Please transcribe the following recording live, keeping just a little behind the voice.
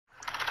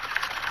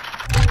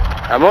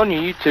I'm on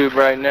YouTube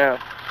right now.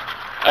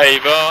 Hey,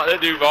 Vaughn, that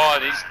dude Vaughn,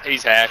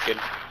 he's hacking.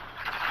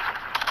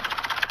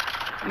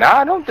 Nah,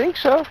 I don't think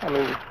so. I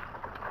mean,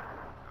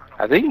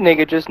 I think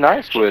nigga just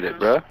nice with it,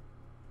 bro.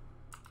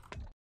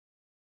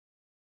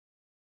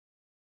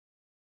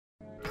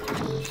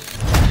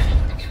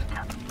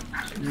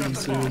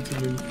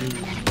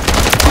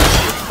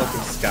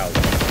 Fucking scout.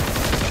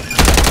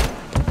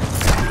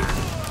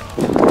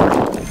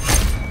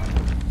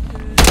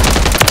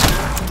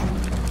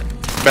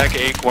 Back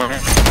A corner.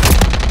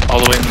 All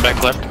the way in the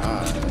back left.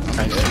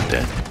 Nice,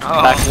 dead.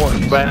 Oh, Back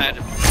one, back.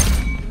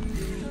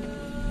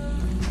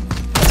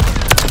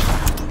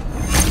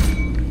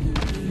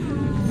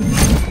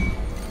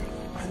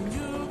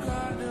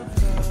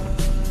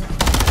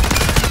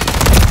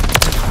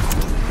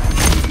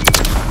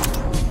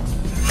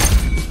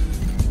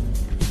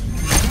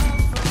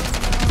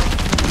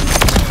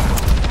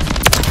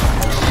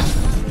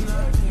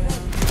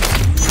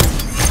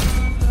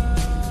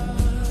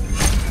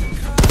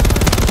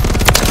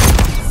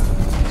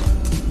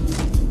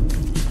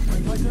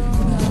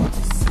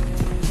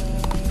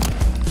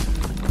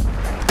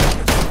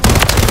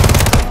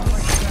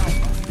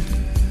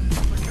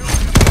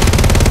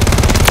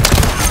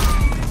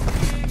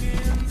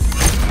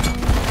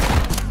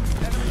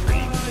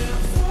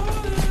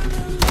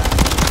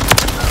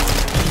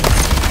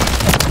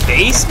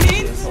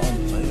 Basement?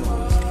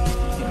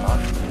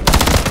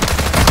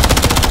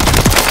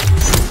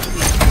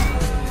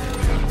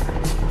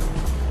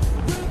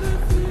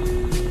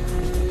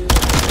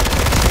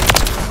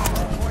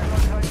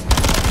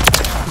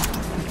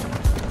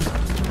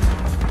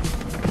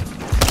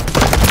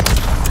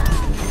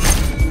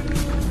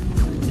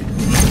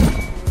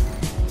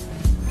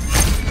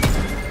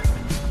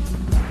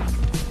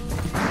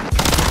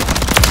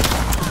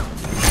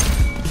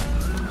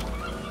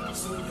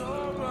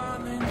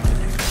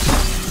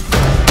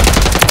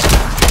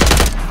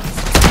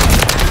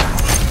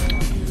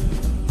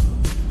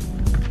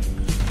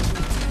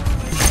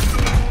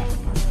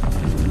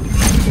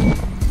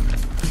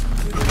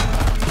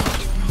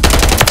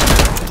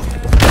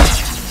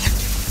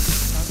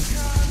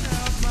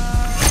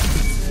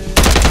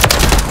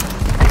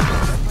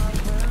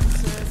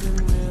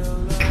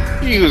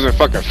 You using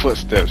fucking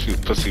footsteps, you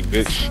pussy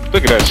bitch.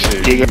 Look at that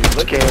shit.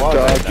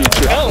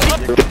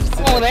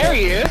 Oh, there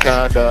he is.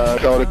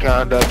 Conduct, all the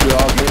conduct, you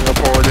all getting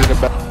reported in the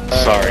back.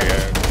 Sorry,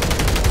 man.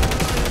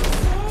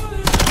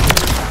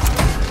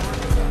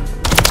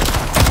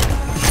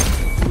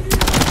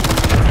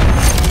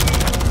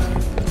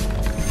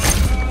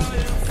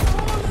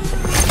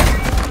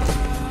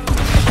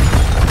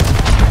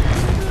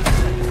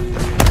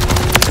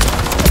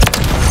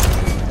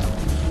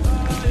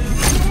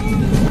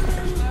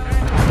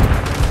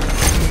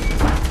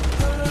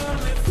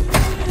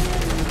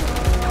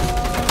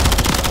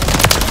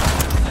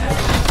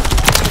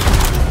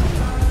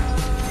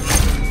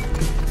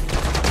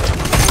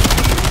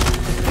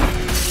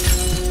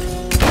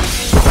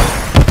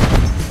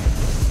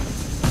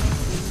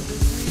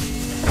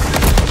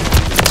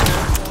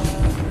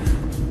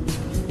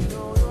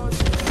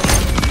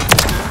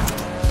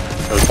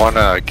 There's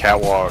one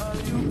catwalk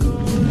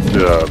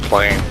to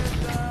plane.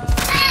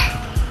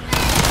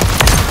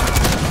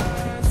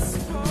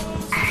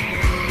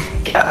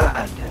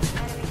 God.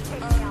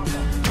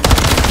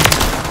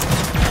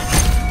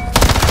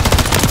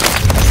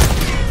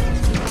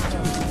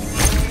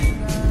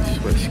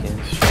 Switch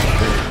skins.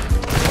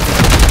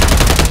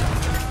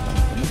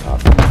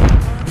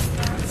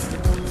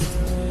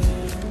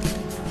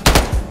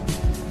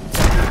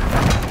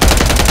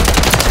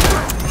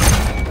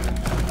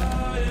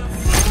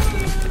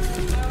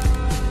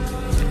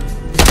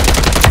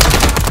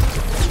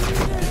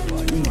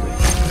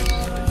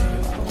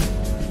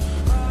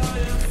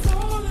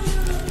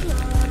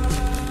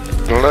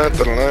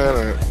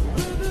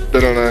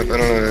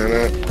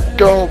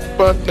 Go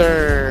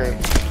button.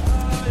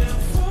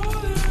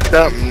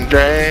 Something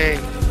drink.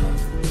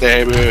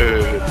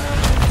 Neighborhood.